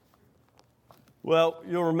Well,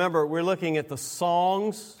 you'll remember we're looking at the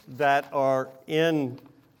songs that are in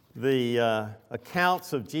the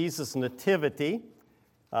accounts of Jesus' nativity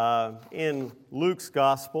in Luke's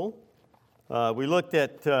Gospel. We looked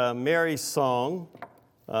at Mary's song,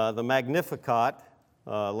 the Magnificat,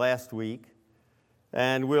 last week.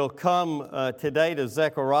 And we'll come today to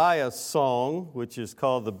Zechariah's song, which is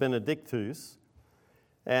called the Benedictus.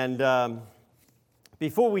 And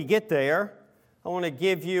before we get there, I want to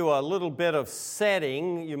give you a little bit of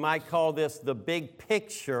setting. You might call this the big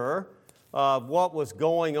picture of what was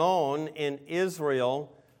going on in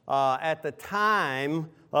Israel at the time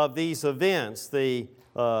of these events. The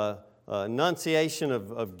annunciation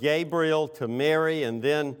of Gabriel to Mary and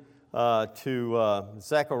then to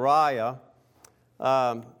Zechariah.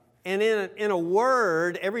 And in a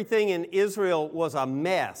word, everything in Israel was a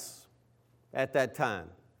mess at that time.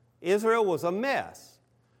 Israel was a mess.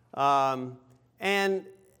 And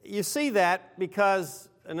you see that because,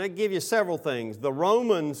 and I give you several things, the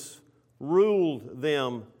Romans ruled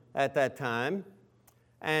them at that time,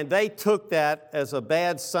 and they took that as a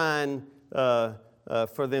bad sign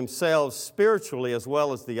for themselves spiritually as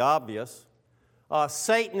well as the obvious.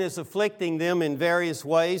 Satan is afflicting them in various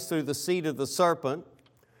ways through the seed of the serpent.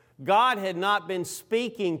 God had not been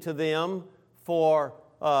speaking to them for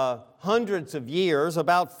hundreds of years,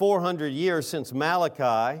 about 400 years since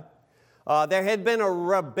Malachi. There had been a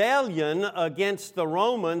rebellion against the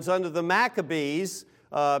Romans under the Maccabees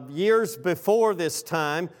years before this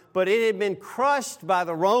time, but it had been crushed by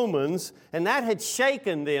the Romans, and that had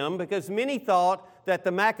shaken them because many thought that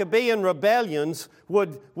the Maccabean rebellions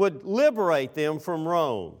would liberate them from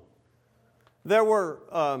Rome. There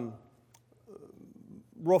were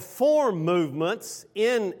reform movements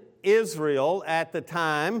in Israel at the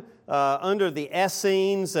time under the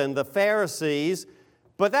Essenes and the Pharisees,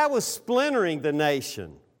 but that was splintering the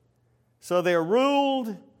nation. So they're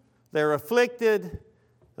ruled, they're afflicted,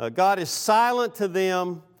 God is silent to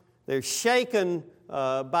them, they're shaken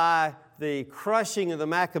by the crushing of the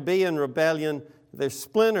Maccabean rebellion, they're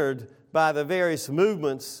splintered by the various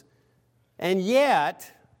movements, and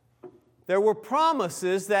yet there were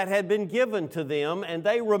promises that had been given to them, and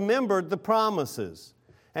they remembered the promises.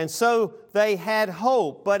 And so they had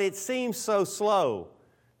hope, but it seems so slow.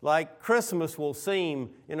 Like Christmas will seem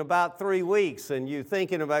in about 3 weeks, and you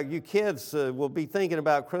kids will be thinking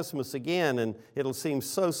about Christmas again, and it'll seem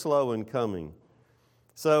so slow in coming.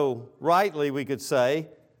 So rightly we could say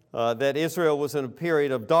that Israel was in a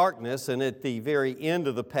period of darkness, and at the very end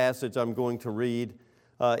of the passage I'm going to read,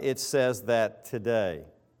 it says that today.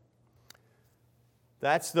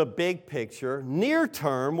 That's the big picture. Near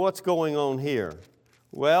term, what's going on here?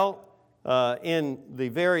 Well, in the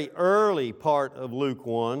very early part of Luke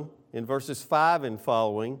 1, in verses 5 and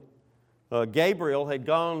following, Gabriel had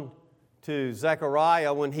gone to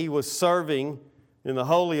Zechariah when he was serving in the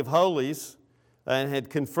Holy of Holies and had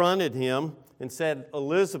confronted him and said,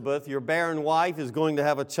 Elizabeth, your barren wife is going to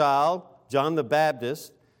have a child, John the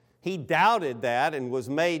Baptist. He doubted that and was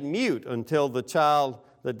made mute until the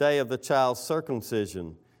day of the child's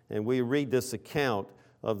circumcision. And we read this account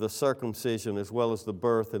of the circumcision as well as the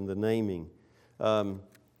birth and the naming. At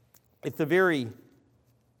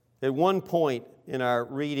one point in our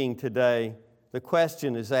reading today, the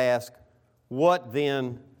question is asked, what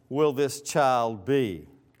then will this child be?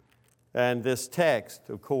 And this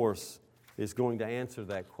text, of course, is going to answer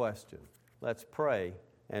that question. Let's pray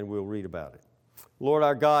and we'll read about it. Lord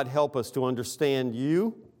our God, help us to understand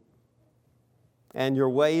you and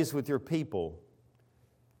your ways with your people.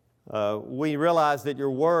 We realize that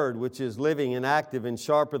your word, which is living and active and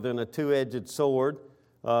sharper than a two-edged sword,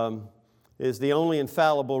 is the only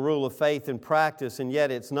infallible rule of faith and practice, and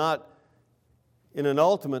yet it's not, in an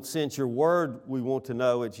ultimate sense, your word we want to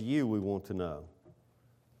know, it's you we want to know.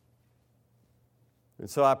 And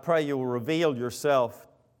so I pray you will reveal yourself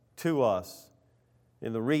to us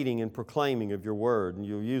in the reading and proclaiming of your word, and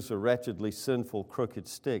you'll use a wretchedly sinful, crooked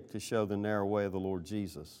stick to show the narrow way of the Lord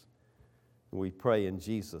Jesus. We pray in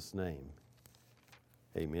Jesus' name.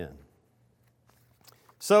 Amen.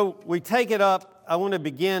 So we take it up. I want to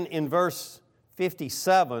begin in verse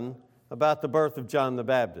 57 about the birth of John the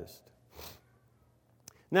Baptist.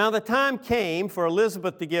 Now the time came for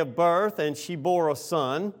Elizabeth to give birth, and she bore a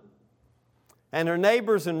son. And her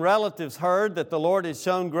neighbors and relatives heard that the Lord had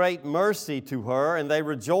shown great mercy to her, and they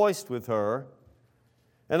rejoiced with her.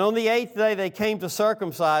 And on the 8th day they came to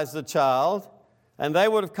circumcise the child, and they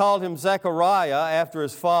would have called him Zechariah after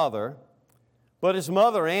his father. But his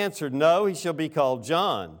mother answered, No, he shall be called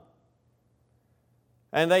John.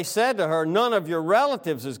 And they said to her, None of your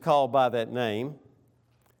relatives is called by that name.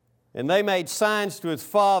 And they made signs to his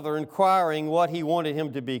father, inquiring what he wanted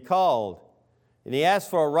him to be called. And he asked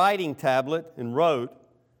for a writing tablet and wrote,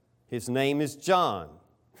 "His name is John."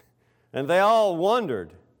 And they all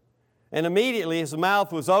wondered. And immediately his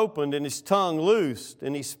mouth was opened and his tongue loosed,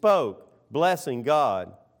 and he spoke, blessing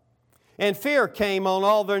God. And fear came on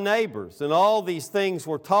all their neighbors, and all these things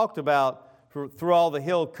were talked about through all the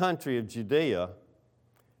hill country of Judea.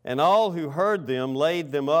 And all who heard them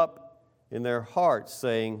laid them up in their hearts,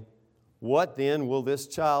 saying, "What then will this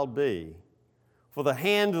child be?" For the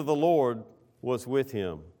hand of the Lord was with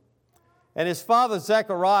him. And his father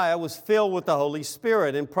Zechariah was filled with the Holy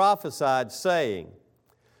Spirit and prophesied, saying,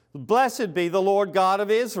 "Blessed be the Lord God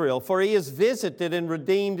of Israel, for he has visited and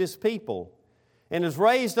redeemed his people, and has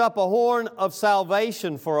raised up a horn of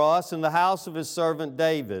salvation for us in the house of his servant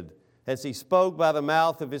David, as he spoke by the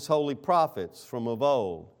mouth of his holy prophets from of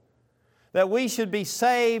old, that we should be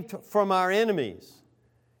saved from our enemies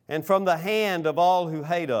and from the hand of all who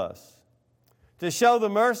hate us, to show the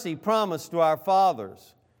mercy promised to our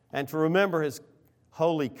fathers, and to remember his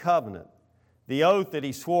holy covenant, the oath that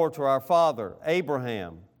he swore to our father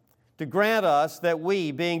Abraham, to grant us that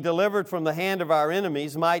we, being delivered from the hand of our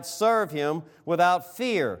enemies, might serve him without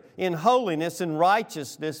fear, in holiness and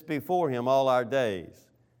righteousness before him all our days.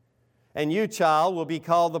 And you, child, will be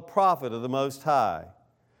called the prophet of the Most High,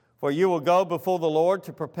 for you will go before the Lord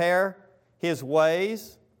to prepare his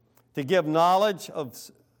ways, to give knowledge of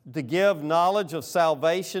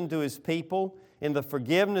salvation to his people in the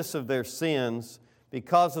forgiveness of their sins,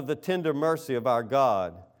 because of the tender mercy of our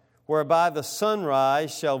God, whereby the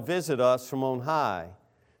sunrise shall visit us from on high,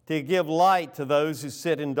 to give light to those who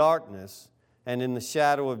sit in darkness and in the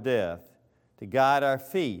shadow of death, to guide our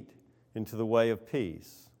feet into the way of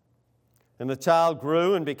peace. And the child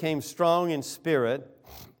grew and became strong in spirit,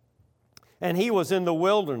 and he was in the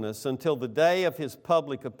wilderness until the day of his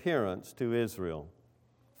public appearance to Israel.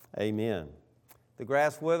 Amen. The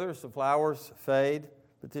grass withers, the flowers fade,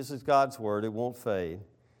 but this is God's word. It won't fade.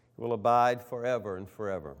 It will abide forever and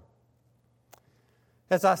forever.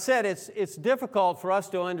 As I said, it's difficult for us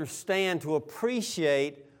to understand, to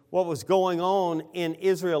appreciate what was going on in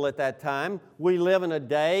Israel at that time. We live in a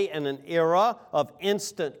day and an era of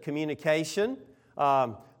instant communication.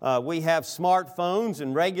 We have smartphones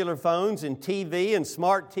and regular phones and TV and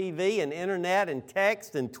smart TV and internet and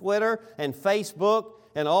text and Twitter and Facebook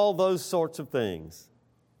and all those sorts of things.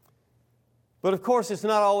 But of course, it's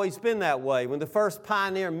not always been that way. When the first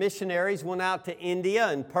pioneer missionaries went out to India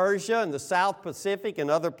and Persia and the South Pacific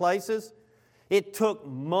and other places, it took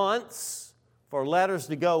months for letters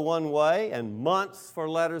to go one way and months for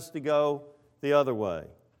letters to go the other way.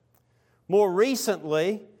 More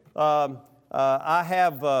recently, I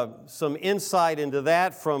have some insight into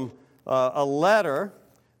that from a letter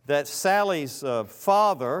that Sally's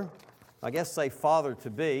father, I guess say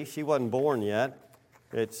father-to-be, she wasn't born yet.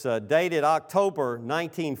 It's dated October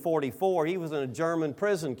 1944. He was in a German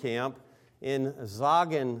prison camp in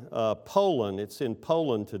Zagen, Poland. It's in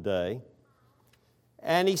Poland today.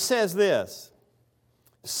 And he says this: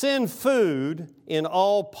 "Send food in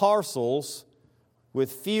all parcels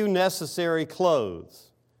with few necessary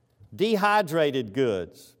clothes, dehydrated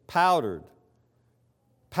goods, powders,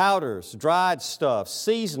 dried stuff,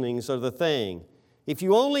 seasonings are the thing. If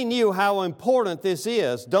you only knew how important this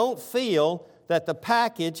is, don't feel that the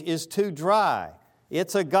package is too dry.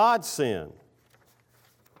 It's a godsend."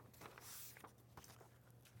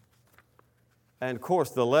 And of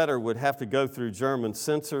course, the letter would have to go through German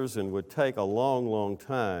censors and would take a long, long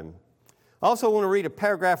time. I also want to read a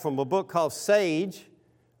paragraph from a book called Sage.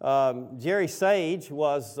 Jerry Sage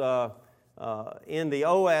was in the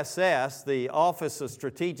OSS, the Office of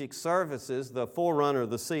Strategic Services, the forerunner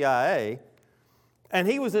of the CIA. And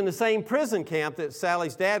he was in the same prison camp that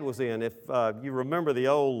Sally's dad was in. If you remember the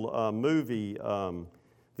old movie,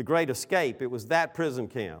 The Great Escape, it was that prison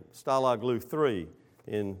camp, Stalag Luft 3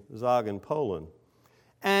 in Zagen, Poland.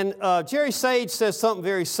 And Jerry Sage says something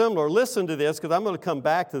very similar. Listen to this, because I'm going to come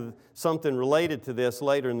back to something related to this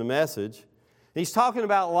later in the message. He's talking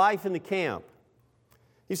about life in the camp.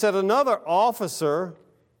 He said, "Another officer,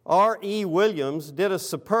 R.E. Williams, did a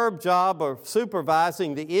superb job of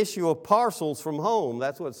supervising the issue of parcels from home."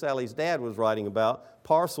 That's what Sally's dad was writing about,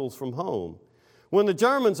 parcels from home. "When the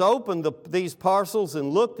Germans opened these parcels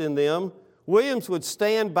and looked in them, Williams would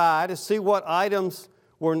stand by to see what items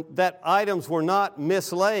were not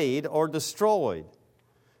mislaid or destroyed.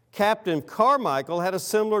 Captain Carmichael had a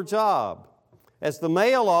similar job. As the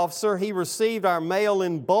mail officer, he received our mail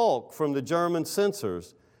in bulk from the German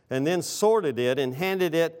censors and then sorted it and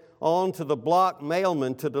handed it on to the block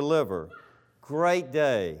mailman to deliver. Great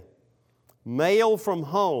day. Mail from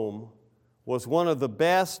home was one of the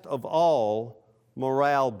best of all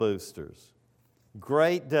morale boosters.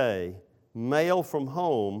 Great day. Mail from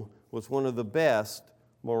home was one of the best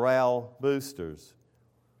morale boosters.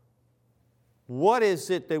 What is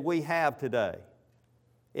it that we have today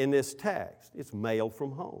in this text? It's mail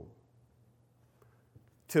from home.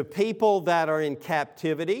 To people that are in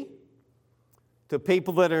captivity, to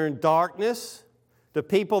people that are in darkness, to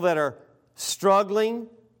people that are struggling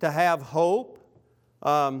to have hope.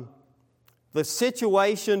 The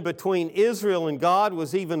situation between Israel and God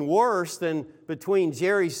was even worse than between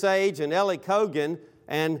Jerry Sage and Ellie Cogan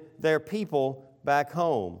and their people back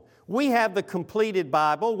home. We have the completed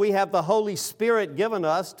Bible. We have the Holy Spirit given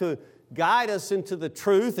us to guide us into the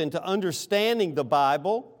truth, into understanding the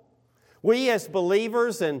Bible. We as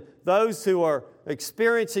believers and those who are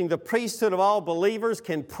experiencing the priesthood of all believers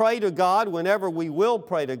can pray to God whenever we will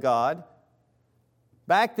pray to God.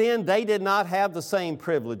 Back then, they did not have the same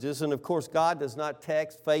privileges, and of course, God does not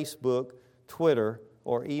text, Facebook, Twitter,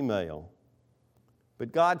 or email.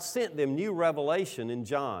 But God sent them new revelation in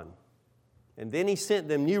John, and then He sent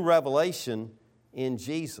them new revelation in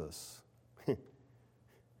Jesus.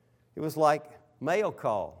 It was like mail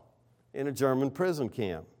call in a German prison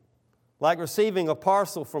camp, like receiving a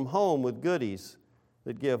parcel from home with goodies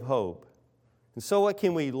that give hope. And so what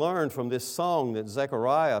can we learn from this song that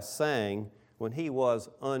Zechariah sang when he was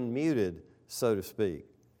unmuted, so to speak?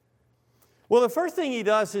 Well, the first thing he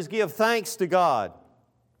does is give thanks to God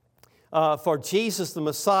for Jesus the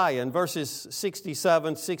Messiah. In verses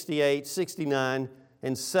 67, 68, 69,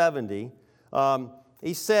 and 70,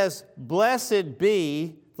 he says, "Blessed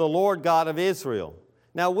be the Lord God of Israel."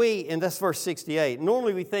 Now and that's verse 68.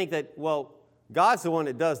 Normally we think that, well, God's the one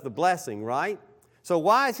that does the blessing, right? So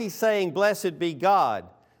why is he saying, "Blessed be God"?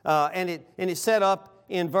 And it's set up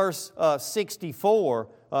in verse 64,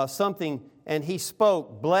 something, "and he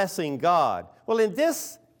spoke, blessing God." Well, in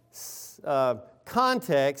this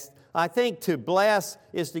context, I think to bless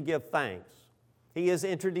is to give thanks. He is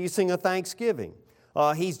introducing a thanksgiving.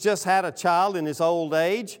 He's just had a child in his old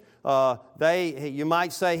age. You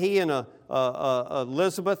might say he and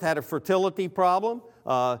Elizabeth had a fertility problem.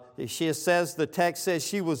 The text says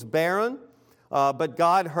she was barren, but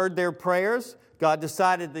God heard their prayers. God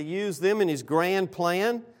decided to use them in His grand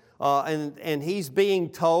plan, and he's being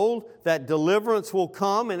told that deliverance will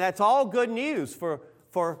come, and that's all good news for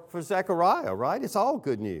Zechariah, right? It's all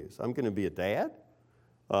good news. I'm going to be a dad.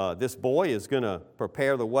 This boy is going to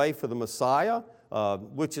prepare the way for the Messiah,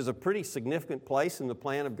 which is a pretty significant place in the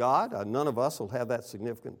plan of God. None of us will have that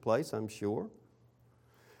significant place, I'm sure.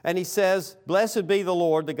 And he says, "Blessed be the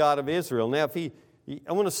Lord, the God of Israel." Now,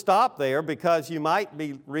 I want to stop there because you might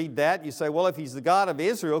read that. You say, well, if He's the God of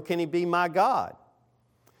Israel, can He be my God?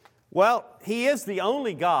 Well, He is the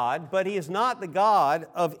only God, but He is not the God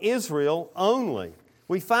of Israel only.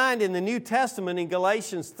 We find in the New Testament in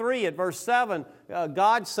Galatians 3 at verse 7,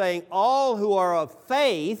 God saying, all who are of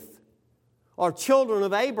faith are children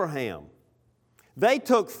of Abraham. They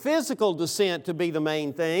took physical descent to be the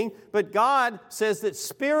main thing, but God says that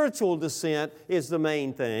spiritual descent is the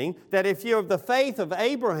main thing, that if you're of the faith of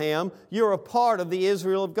Abraham, you're a part of the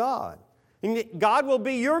Israel of God. And God will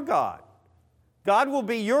be your God. God will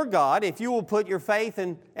be your God if you will put your faith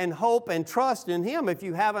and hope and trust in Him. If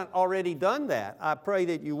you haven't already done that, I pray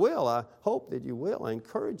that you will. I hope that you will. I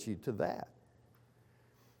encourage you to that.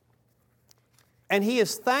 And he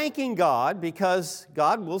is thanking God because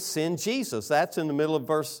God will send Jesus. That's in the middle of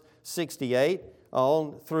verse 68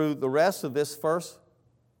 on through the rest of this first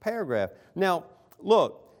paragraph. Now,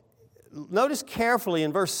 look, notice carefully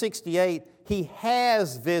in verse 68, He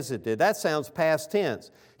has visited. That sounds past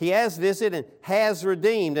tense. He has visited and has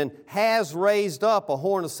redeemed and has raised up a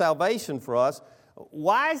horn of salvation for us.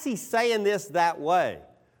 Why is he saying this that way?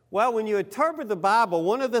 Well, when you interpret the Bible,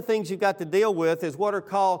 one of the things you've got to deal with is what are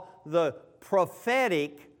called the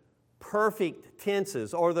prophetic perfect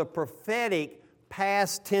tenses or the prophetic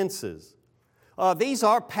past tenses. These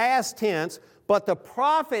are past tense, but the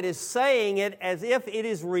prophet is saying it as if it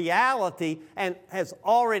is reality and has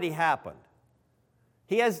already happened.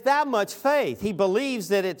 He has that much faith. He believes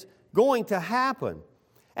that it's going to happen.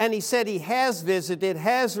 And he said He has visited,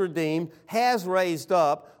 has redeemed, has raised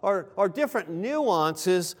up, are different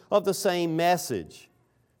nuances of the same message.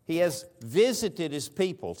 He has visited His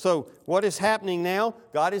people. So what is happening now?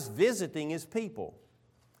 God is visiting His people.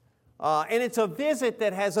 And it's a visit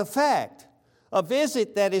that has effect, a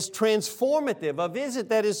visit that is transformative, a visit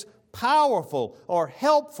that is powerful or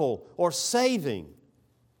helpful or saving.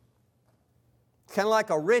 Kind of like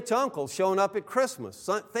a rich uncle showing up at Christmas.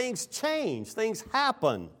 Things change, things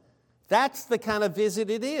happen. That's the kind of visit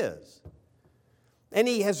it is. And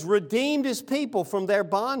He has redeemed His people from their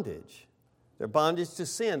bondage to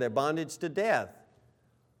sin, their bondage to death.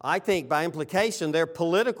 I think by implication, their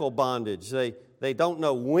political bondage. They don't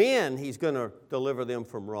know when He's going to deliver them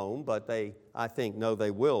from Rome, but I think, know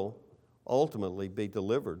they will ultimately be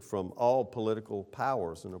delivered from all political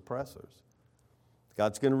powers and oppressors.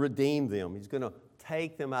 God's going to redeem them. He's going to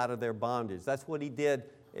take them out of their bondage. That's what He did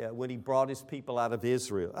when He brought His people out of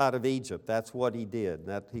Egypt. That's what He did.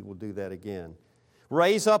 That He will do that again.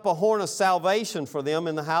 Raise up a horn of salvation for them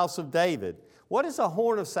in the house of David. What is a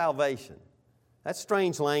horn of salvation? That's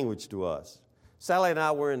strange language to us. Sally and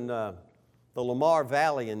I were in the Lamar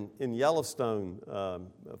Valley in Yellowstone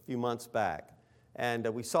a few months back, and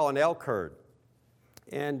we saw an elk herd.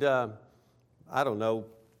 And I don't know,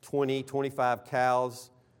 20, 25 cows,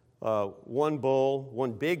 one bull,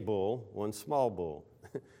 one big bull, one small bull.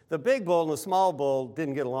 The big bull and the small bull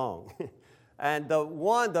didn't get along. And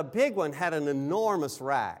the big one had an enormous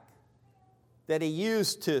rack that he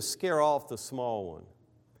used to scare off the small one.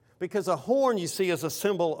 Because a horn, you see, is a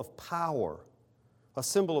symbol of power. A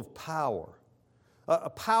symbol of power. A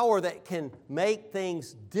power that can make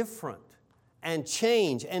things different and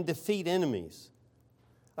change and defeat enemies.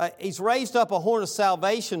 He's raised up a horn of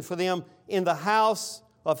salvation for them in the house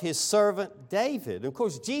of His servant David. And of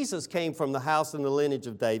course, Jesus came from the house and the lineage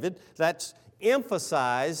of David. That's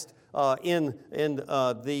emphasized in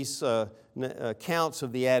these accounts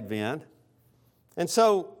of the Advent. And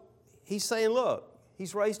so He's saying, look,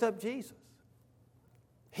 He's raised up Jesus.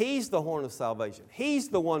 He's the horn of salvation. He's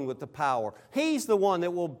the one with the power. He's the one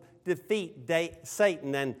that will defeat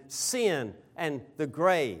Satan and sin and the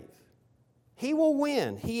grave. He will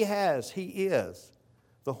win. He is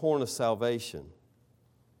the horn of salvation.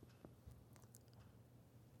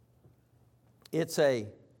 It's a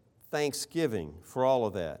thanksgiving for all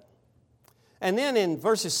of that. And then in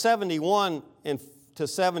verses 71 to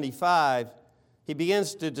 75, he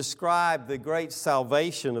begins to describe the great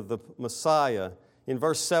salvation of the Messiah. In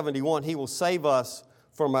verse 71, He will save us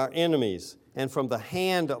from our enemies and from the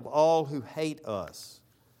hand of all who hate us.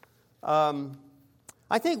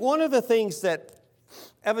 I think one of the things that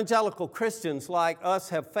evangelical Christians like us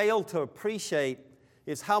have failed to appreciate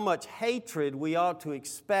is how much hatred we ought to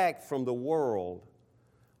expect from the world.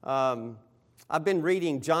 I've been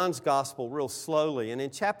reading John's Gospel real slowly, and in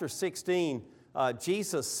chapter 16,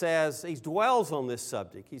 Jesus says, He dwells on this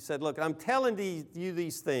subject. He said, look, I'm telling you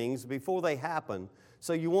these things before they happen,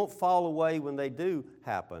 so you won't fall away when they do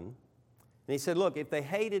happen. And He said, look, if they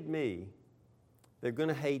hated me, they're going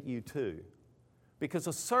to hate you too. Because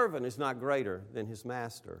a servant is not greater than his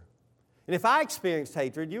master. And if I experienced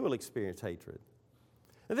hatred, you will experience hatred.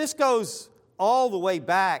 And this goes all the way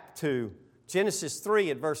back to Genesis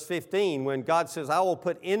 3 at verse 15, when God says, I will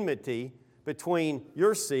put enmity between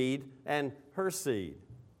your seed and her seed.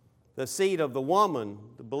 The seed of the woman,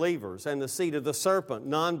 the believers, and the seed of the serpent,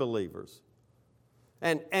 non-believers.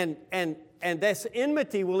 And this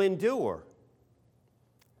enmity will endure.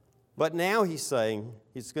 But now He's saying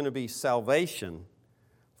it's going to be salvation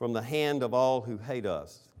from the hand of all who hate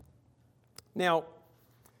us. Now,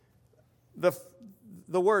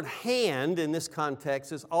 the word hand in this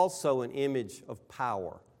context is also an image of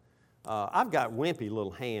power. I've got wimpy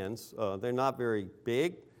little hands. They're not very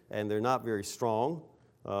big and they're not very strong.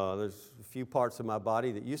 There's a few parts of my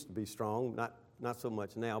body that used to be strong, not so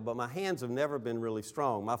much now, but my hands have never been really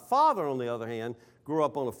strong. My father, on the other hand, grew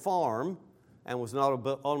up on a farm and was an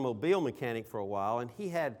automobile mechanic for a while, and he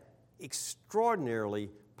had extraordinarily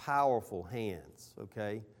powerful hands,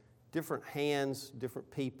 okay? Different hands, different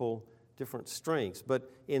people, different strengths.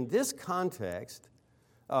 But in this context,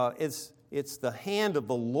 it's the hand of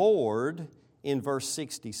the Lord in verse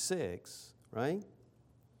 66, right?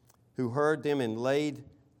 Who heard them and laid,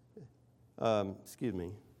 at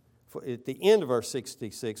the end of verse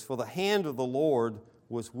 66, for the hand of the Lord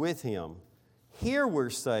was with him. Here we're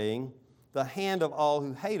saying the hand of all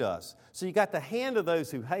who hate us. So you got the hand of those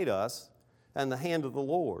who hate us and the hand of the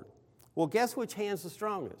Lord. Well, guess which hand's the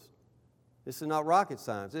strongest? This is not rocket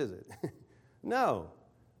science, is it? No.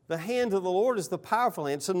 The hand of the Lord is the powerful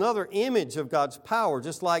hand. It's another image of God's power,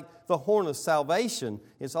 just like the horn of salvation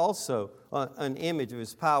is also an image of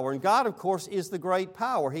His power. And God, of course, is the great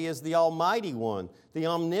power. He is the Almighty One, the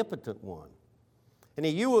omnipotent one. And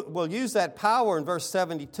He will use that power in verse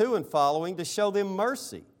 72 and following to show them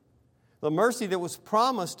mercy. The mercy that was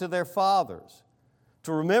promised to their fathers,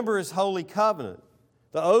 to remember His holy covenant,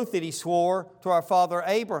 the oath that He swore to our father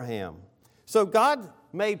Abraham. So God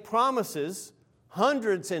made promises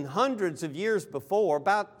hundreds and hundreds of years before,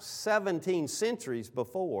 about 17 centuries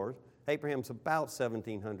before. Abraham's about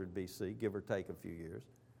 1700 BC, give or take a few years.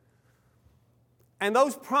 And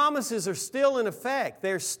those promises are still in effect.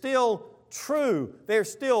 They're still true. They're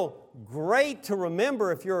still great to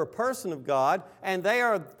remember if you're a person of God. And they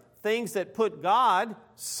are things that put God,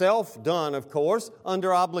 self-done of course,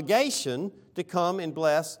 under obligation to come and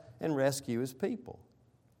bless and rescue His people.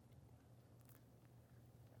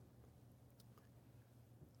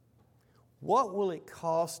 What will it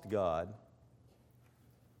cost God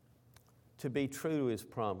to be true to His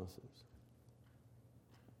promises?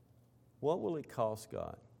 What will it cost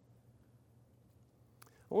God?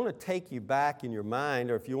 I want to take you back in your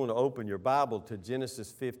mind, or if you want to open your Bible to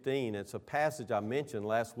Genesis 15. It's a passage I mentioned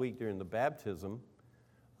last week during the baptism.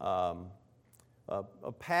 A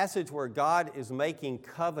passage where God is making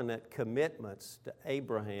covenant commitments to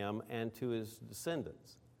Abraham and to his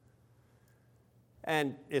descendants.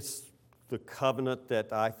 And it's the covenant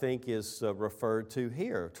that I think is referred to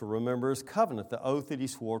here, to remember His covenant, the oath that He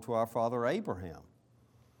swore to our father Abraham.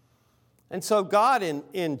 And so God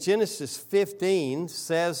in Genesis 15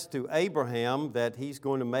 says to Abraham that He's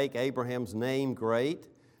going to make Abraham's name great.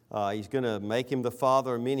 He's going to make him the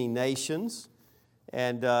father of many nations.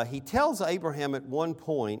 And He tells Abraham at one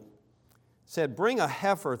point, said, bring a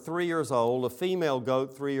heifer 3 years old, a female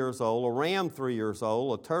goat 3 years old, a ram 3 years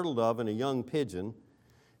old, a turtle dove, and a young pigeon.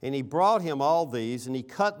 And He brought him all these, and He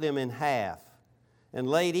cut them in half and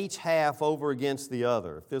laid each half over against the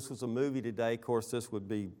other. If this was a movie today, of course, this would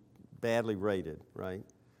be badly rated, right?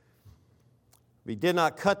 He did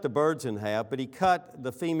not cut the birds in half, but He cut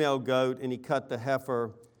the female goat, and He cut the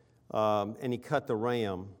heifer, and He cut the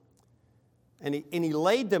ram. And he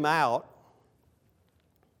laid them out,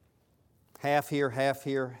 half here, half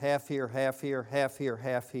here, half here, half here, half here,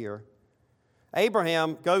 half here.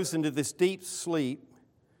 Abraham goes into this deep sleep,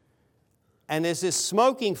 and there's this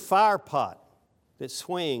smoking fire pot that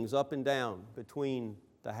swings up and down between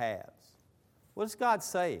the halves. What is God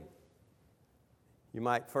saying? You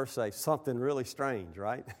might first say, something really strange,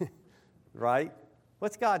 right? Right?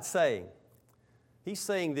 What's God saying? He's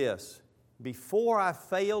saying this: before I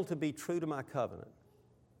fail to be true to my covenant,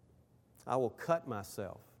 I will cut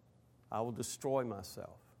myself. I will destroy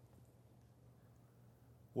myself.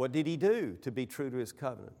 What did He do to be true to His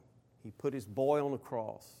covenant? He put His boy on the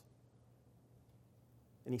cross,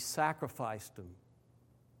 and He sacrificed Him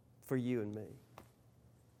for you and me.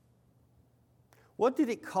 What did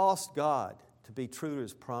it cost God to be true to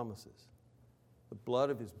His promises? The blood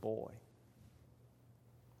of His boy.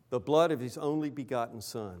 The blood of His only begotten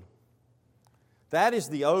Son. That is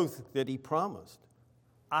the oath that He promised.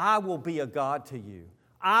 I will be a God to you.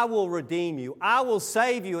 I will redeem you. I will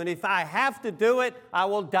save you. And if I have to do it, I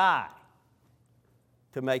will die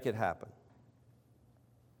to make it happen.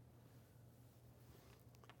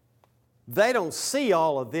 They don't see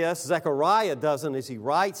all of this. Zechariah doesn't as he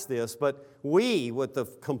writes this, but we, with the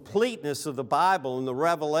completeness of the Bible and the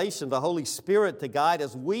revelation of the Holy Spirit to guide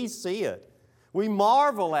us, we see it. We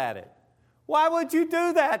marvel at it. Why would you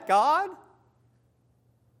do that, God?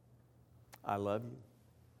 I love you.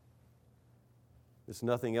 There's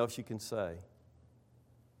nothing else you can say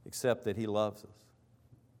except that He loves us.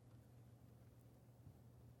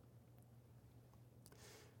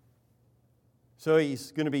 So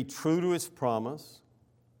He's going to be true to His promise.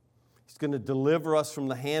 He's going to deliver us from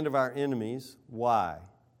the hand of our enemies. Why?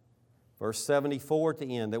 Verse 74 at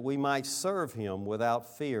the end, that we might serve Him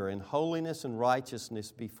without fear in holiness and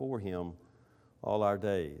righteousness before Him all our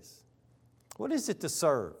days. What is it to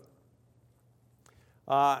serve?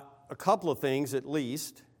 A couple of things at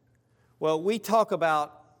least. Well, we talk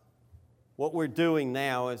about what we're doing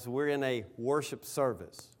now as we're in a worship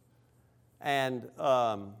service. And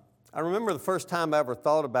I remember the first time I ever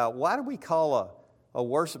thought about, why do we call a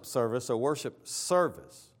worship service a worship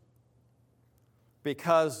service?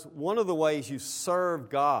 Because one of the ways you serve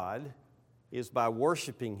God is by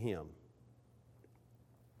worshiping Him.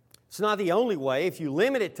 It's not the only way. If you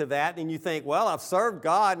limit it to that and you think, well, I've served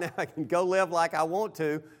God, now I can go live like I want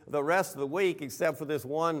to the rest of the week except for this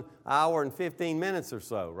 1 hour and 15 minutes or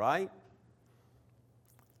so, right?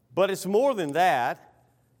 But it's more than that.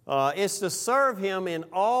 It's to serve Him in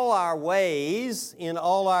all our ways, in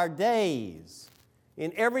all our days.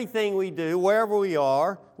 In everything we do, wherever we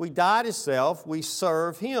are, we die to self, we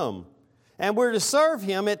serve Him. And we're to serve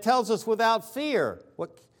Him, it tells us, without fear.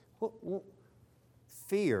 What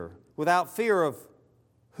fear? Without fear of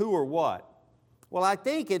who or what? Well, I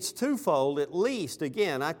think it's twofold at least.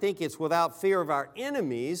 Again, I think it's without fear of our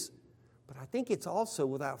enemies, but I think it's also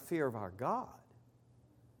without fear of our God.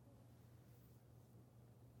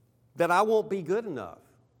 That I won't be good enough.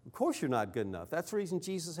 Of course you're not good enough. That's the reason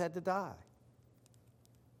Jesus had to die.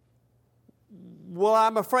 Well,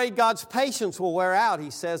 I'm afraid God's patience will wear out. He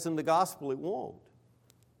says in the gospel it won't.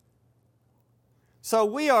 So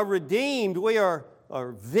we are redeemed, we are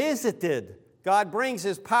visited. God brings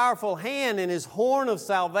His powerful hand and His horn of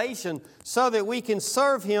salvation so that we can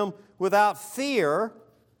serve Him without fear,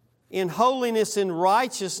 in holiness and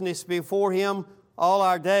righteousness before Him all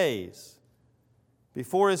our days,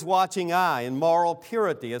 before His watching eye, in moral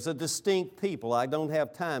purity as a distinct people. I don't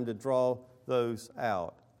have time to draw those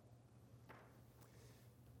out.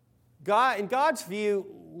 In God's view,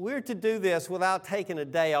 we're to do this without taking a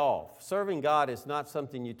day off. Serving God is not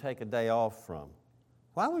something you take a day off from.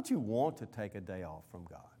 Why would you want to take a day off from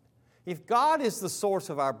God? If God is the source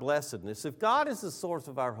of our blessedness, if God is the source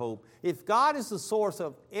of our hope, if God is the source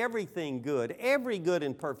of everything good, every good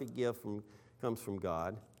and perfect gift comes from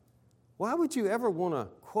God, why would you ever want to,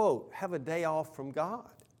 quote, have a day off from God?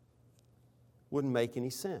 Wouldn't make any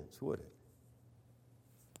sense, would it?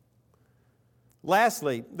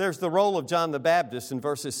 Lastly, there's the role of John the Baptist in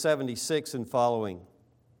verses 76 and following.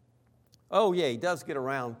 Oh, yeah, he does get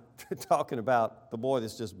around to talking about the boy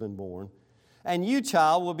that's just been born. And you,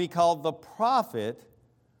 child, will be called the prophet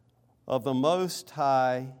of the Most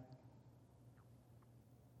High.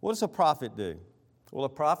 What does a prophet do? Well, a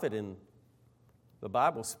prophet in the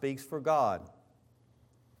Bible speaks for God.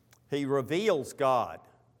 He reveals God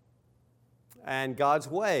and God's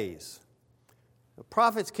ways. The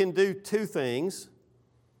prophets can do two things.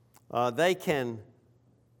 They can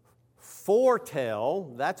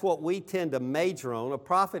foretell. That's what we tend to major on. A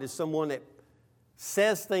prophet is someone that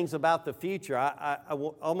says things about the future. I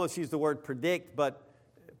almost use the word predict, but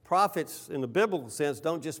prophets in the biblical sense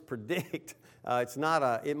don't just predict. It's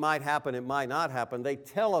not it might happen, it might not happen. They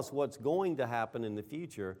tell us what's going to happen in the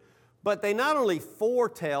future. But they not only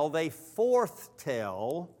foretell, they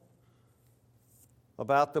forthtell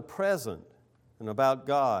about the present and about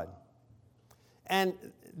God. And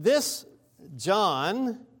this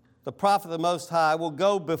John, the prophet of the Most High, will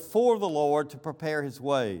go before the Lord to prepare His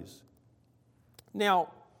ways.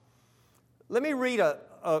 Now, let me read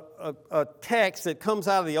a text that comes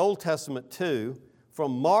out of the Old Testament too,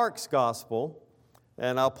 from Mark's Gospel,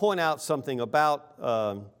 and I'll point out something about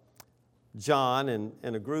John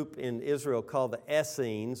and a group in Israel called the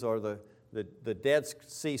Essenes, or the Dead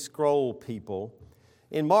Sea Scroll people.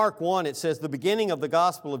 In Mark 1, it says, "The beginning of the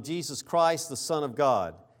gospel of Jesus Christ, the Son of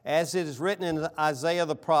God, as it is written in Isaiah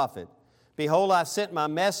the prophet, Behold, I sent my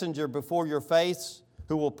messenger before your face,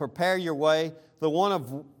 who will prepare your way, the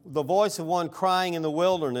voice of one crying in the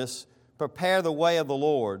wilderness, prepare the way of the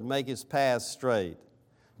Lord, make His paths straight.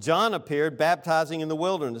 John appeared, baptizing in the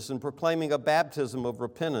wilderness and proclaiming a baptism of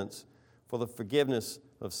repentance for the forgiveness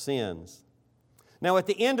of sins." Now, at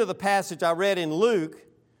the end of the passage I read in Luke,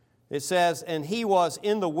 it says, "And He was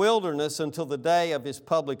in the wilderness until the day of His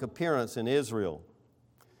public appearance in Israel."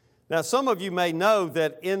 Now, some of you may know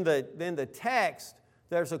that in the text,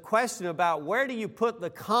 there's a question about where do you put the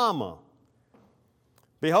comma?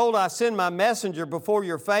 "Behold, I send my messenger before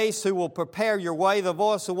your face who will prepare your way, the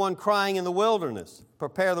voice of one crying in the wilderness,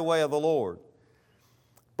 prepare the way of the Lord."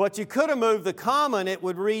 But you could have moved the comma and it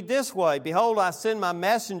would read this way, "Behold, I send my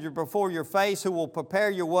messenger before your face who will prepare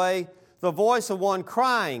your way, the voice of one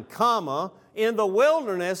crying, comma, in the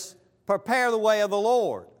wilderness, prepare the way of the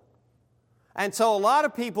Lord." And so a lot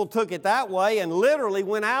of people took it that way and literally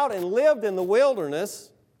went out and lived in the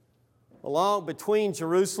wilderness along between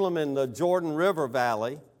Jerusalem and the Jordan River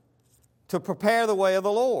Valley to prepare the way of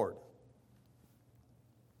the Lord.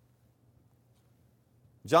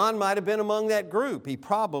 John might have been among that group. He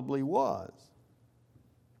probably was.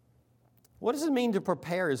 What does it mean to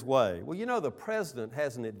prepare his way? Well, you know the president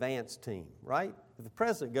has an advance team, right? If the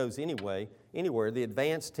president goes anywhere, the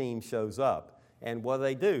advance team shows up. And what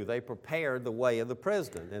do? They prepare the way of the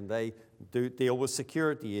president, and they deal with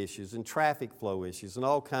security issues and traffic flow issues and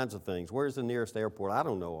all kinds of things. Where's the nearest airport? I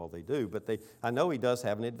don't know all they do, but I know he does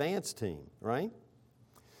have an advance team, right?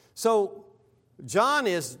 So John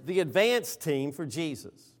is the advance team for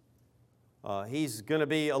Jesus. He's going to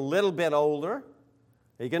be a little bit older.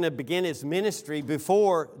 He's going to begin his ministry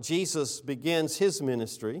before Jesus begins his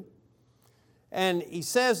ministry. And he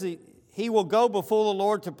says he will go before the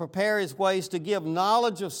Lord to prepare His ways, to give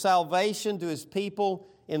knowledge of salvation to His people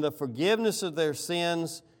in the forgiveness of their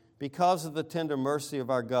sins because of the tender mercy of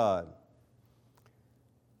our God.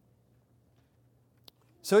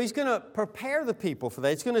 So He's going to prepare the people for that.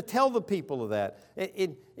 He's going to tell the people of that.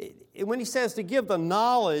 When He says to give the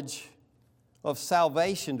knowledge of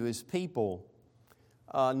salvation to His people,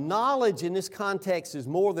 knowledge in this context is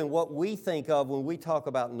more than what we think of when we talk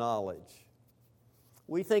about knowledge.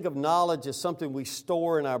 We think of knowledge as something we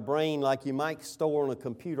store in our brain like you might store on a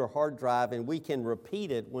computer hard drive, and we can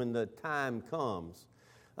repeat it when the time comes.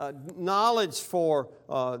 Knowledge for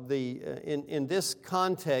in this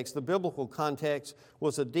context, the biblical context,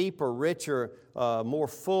 was a deeper, richer, more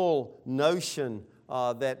full notion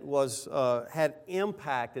that had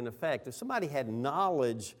impact and effect. If somebody had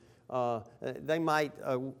knowledge, they might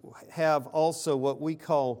have also what we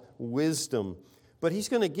call wisdom. But He's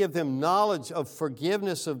going to give them knowledge of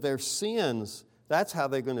forgiveness of their sins. That's how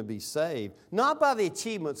they're going to be saved. Not by the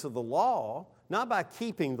achievements of the law, not by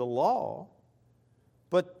keeping the law,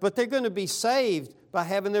 but they're going to be saved by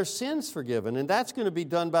having their sins forgiven. And that's going to be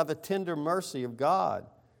done by the tender mercy of God.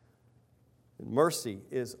 Mercy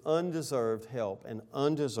is undeserved help and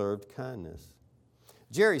undeserved kindness.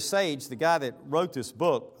 Jerry Sage, the guy that wrote this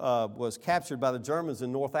book, was captured by the Germans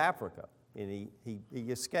in North Africa, and he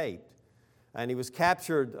escaped. And he was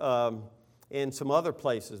captured in some other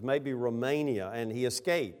places, maybe Romania, and he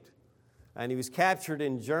escaped. And he was captured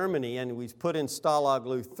in Germany, and he was put in Stalag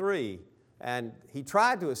Luth III, and he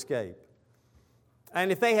tried to escape.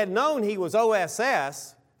 And if they had known he was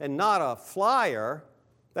OSS and not a flyer,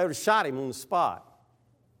 they would have shot him on the spot.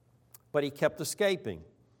 But he kept escaping.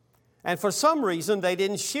 And for some reason, they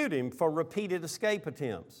didn't shoot him for repeated escape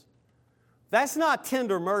attempts. That's not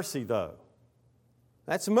tender mercy, though.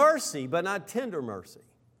 That's mercy, but not tender mercy.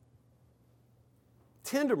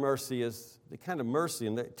 Tender mercy is the kind of mercy,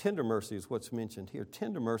 and tender mercy is what's mentioned here.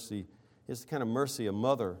 Tender mercy is the kind of mercy a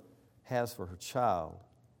mother has for her child.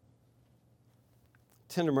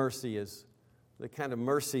 Tender mercy is the kind of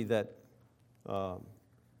mercy that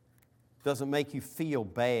doesn't make you feel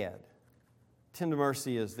bad. Tender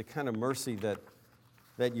mercy is the kind of mercy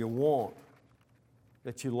that you want,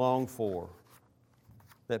 that you long for,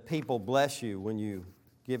 that people bless you when you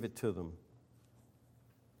give it to them.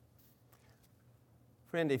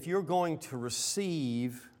 Friend, if you're going to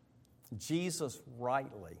receive Jesus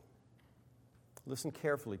rightly, listen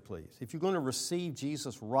carefully, please. If you're going to receive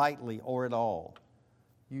Jesus rightly or at all,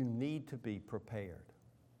 you need to be prepared.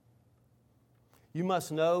 You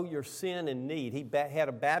must know your sin and need. He had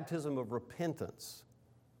a baptism of repentance.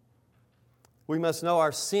 We must know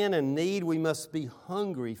our sin and need. We must be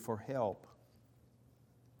hungry for help.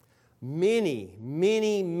 Many,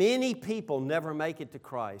 many, many people never make it to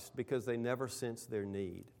Christ because they never sense their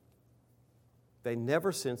need. They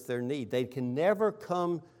never sense their need. They can never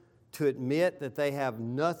come to admit that they have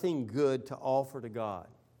nothing good to offer to God.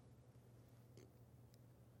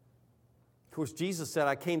 Of course, Jesus said,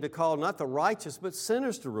 I came to call not the righteous, but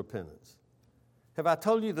sinners to repentance. Have I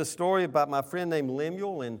told you the story about my friend named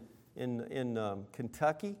Lemuel in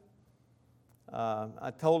Kentucky?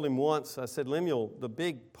 I told him once, I said, Lemuel, the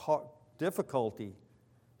big difficulty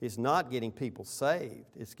is not getting people saved.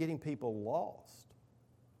 It's getting people lost.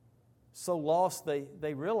 So lost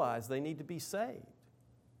they realize they need to be saved.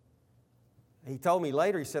 He told me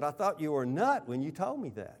later, he said, I thought you were a nut when you told me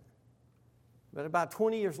that. But about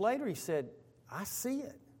 20 years later, he said, I see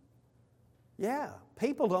it. Yeah,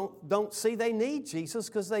 people don't see they need Jesus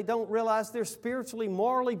because they don't realize they're spiritually,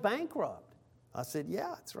 morally bankrupt. I said,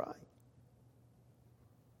 yeah, that's right.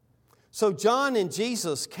 So John and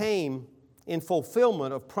Jesus came in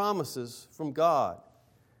fulfillment of promises from God.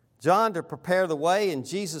 John to prepare the way and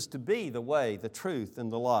Jesus to be the way, the truth,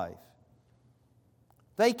 and the life.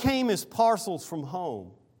 They came as parcels from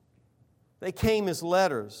home. They came as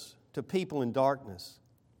letters to people in darkness.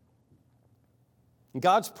 And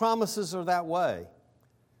God's promises are that way.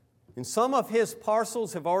 And some of His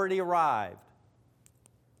parcels have already arrived,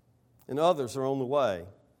 and others are on the way.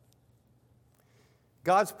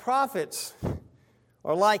 God's prophets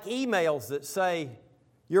are like emails that say,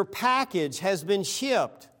 your package has been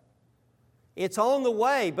shipped. It's on the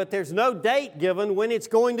way, but there's no date given when it's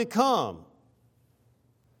going to come.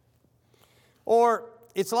 Or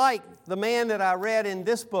it's like the man that I read in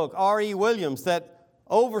this book, R.E. Williams, that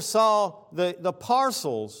oversaw the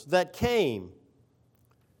parcels that came,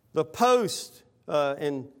 the post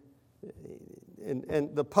and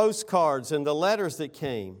the postcards and the letters that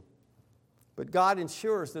came. But God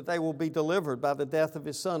ensures that they will be delivered by the death of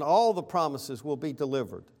His Son. All the promises will be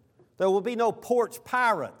delivered. There will be no porch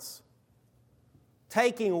pirates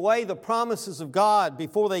taking away the promises of God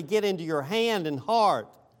before they get into your hand and heart.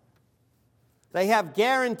 They have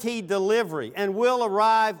guaranteed delivery and will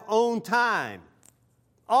arrive on time.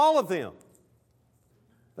 All of them.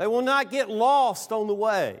 They will not get lost on the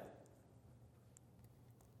way.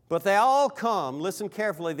 But they all come, listen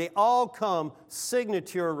carefully, they all come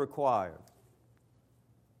signature required.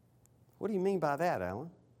 What do you mean by that,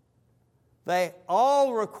 Alan? They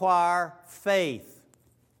all require faith.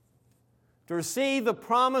 To receive the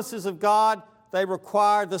promises of God, they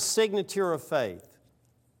require the signature of faith.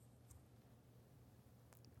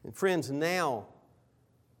 And friends, now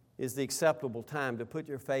is the acceptable time to put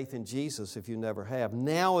your faith in Jesus if you never have.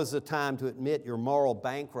 Now is the time to admit your moral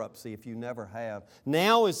bankruptcy if you never have.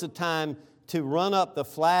 Now is the time to run up the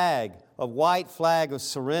flag, a white flag of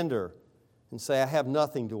surrender, and say, I have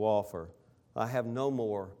nothing to offer. I have no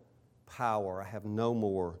more power. I have no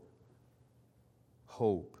more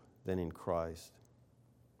hope than in Christ.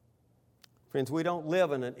 Friends, we don't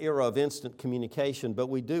live in an era of instant communication, but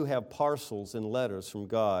we do have parcels and letters from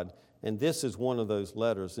God. And this is one of those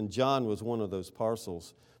letters, and John was one of those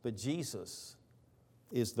parcels. But Jesus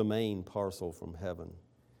is the main parcel from heaven.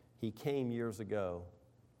 He came years ago,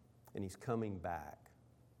 and He's coming back.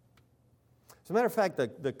 As a matter of fact,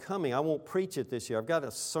 the coming, I won't preach it this year. I've got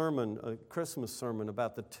a Christmas sermon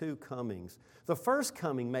about the two comings. The first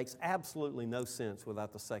coming makes absolutely no sense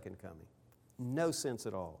without the second coming. No sense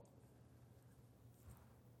at all.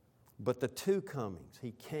 But the two comings,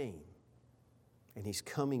 He came, and He's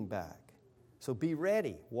coming back. So be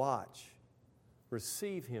ready, watch,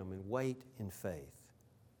 receive Him, and wait in faith.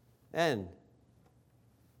 And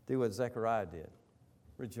do what Zechariah did.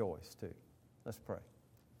 Rejoice too. Let's pray.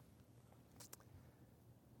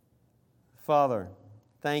 Father,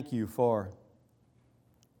 thank You for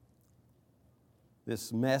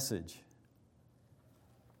this message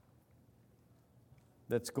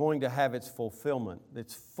that's going to have its fulfillment,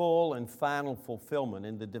 its full and final fulfillment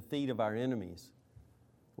in the defeat of our enemies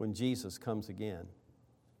when Jesus comes again.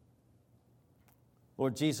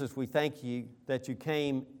 Lord Jesus, we thank You that You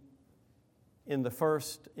came in the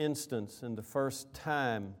first instance, in the first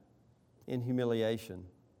time, in humiliation.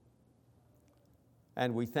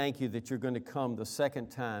 And we thank You that You're going to come the second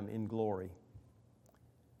time in glory.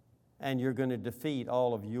 And You're going to defeat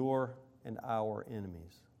all of Your and our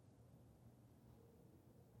enemies.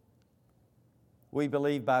 We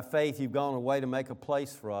believe by faith You've gone away to make a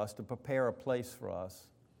place for us, to prepare a place for us.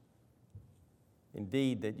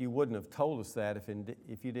 Indeed, that You wouldn't have told us that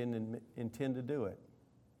if You didn't intend to do it.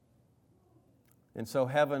 And so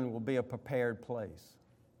heaven will be a prepared place.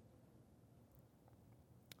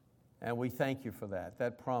 And we thank You for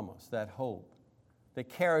that promise, that hope that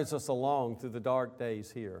carries us along through the dark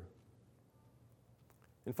days here.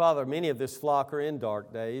 And Father, many of this flock are in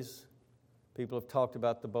dark days. People have talked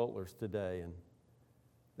about the Boatlers today, and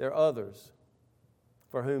there are others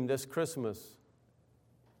for whom this Christmas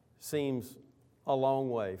seems a long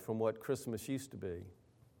way from what Christmas used to be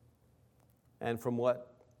and from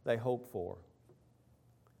what they hope for.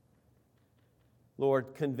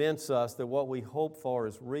 Lord, convince us that what we hope for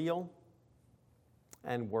is real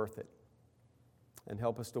and worth it, and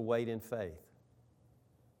help us to wait in faith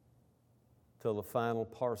till the final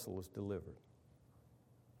parcel is delivered,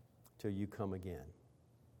 till You come again.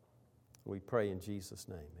 We pray in Jesus'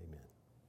 name, amen.